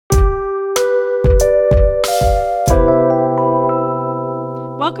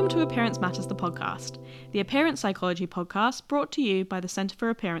Welcome to Appearance Matters, the podcast, the appearance psychology podcast brought to you by the Centre for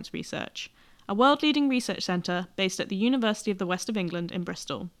Appearance Research, a world-leading research centre based at the University of the West of England in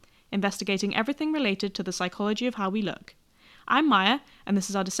Bristol, investigating everything related to the psychology of how we look. I'm Maya, and this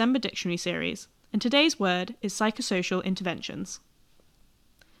is our December dictionary series, and today's word is psychosocial interventions.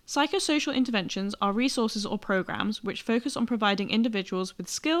 Psychosocial interventions are resources or programs which focus on providing individuals with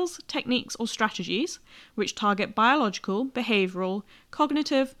skills, techniques, or strategies which target biological, behavioural,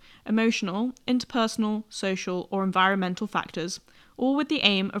 cognitive, emotional, interpersonal, social, or environmental factors, all with the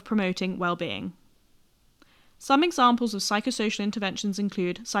aim of promoting well-being. Some examples of psychosocial interventions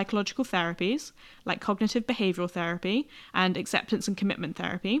include psychological therapies, like cognitive behavioural therapy and acceptance and commitment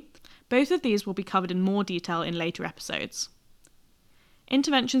therapy. Both of these will be covered in more detail in later episodes.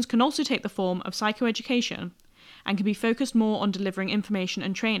 Interventions can also take the form of psychoeducation and can be focused more on delivering information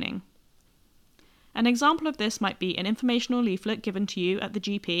and training. An example of this might be an informational leaflet given to you at the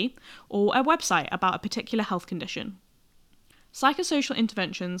GP or a website about a particular health condition. Psychosocial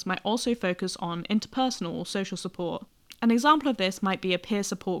interventions might also focus on interpersonal or social support. An example of this might be a peer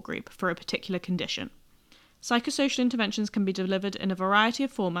support group for a particular condition. Psychosocial interventions can be delivered in a variety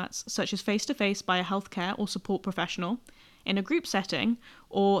of formats, such as face-to-face by a healthcare or support professional, in a group setting,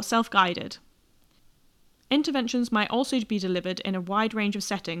 or self-guided. Interventions might also be delivered in a wide range of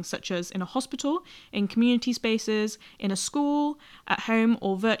settings, such as in a hospital, in community spaces, in a school, at home,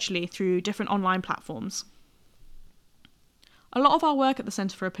 or virtually through different online platforms. A lot of our work at the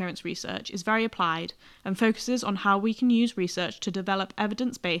Centre for Appearance Research is very applied and focuses on how we can use research to develop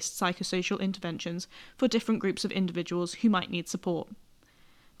evidence-based psychosocial interventions for different groups of individuals who might need support.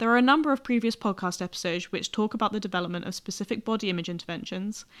 There are a number of previous podcast episodes which talk about the development of specific body image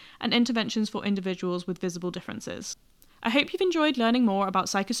interventions and interventions for individuals with visible differences. I hope you've enjoyed learning more about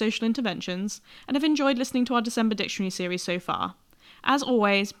psychosocial interventions and have enjoyed listening to our December dictionary series so far. As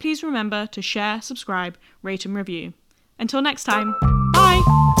always, please remember to share, subscribe, rate and review. Until next time, bye!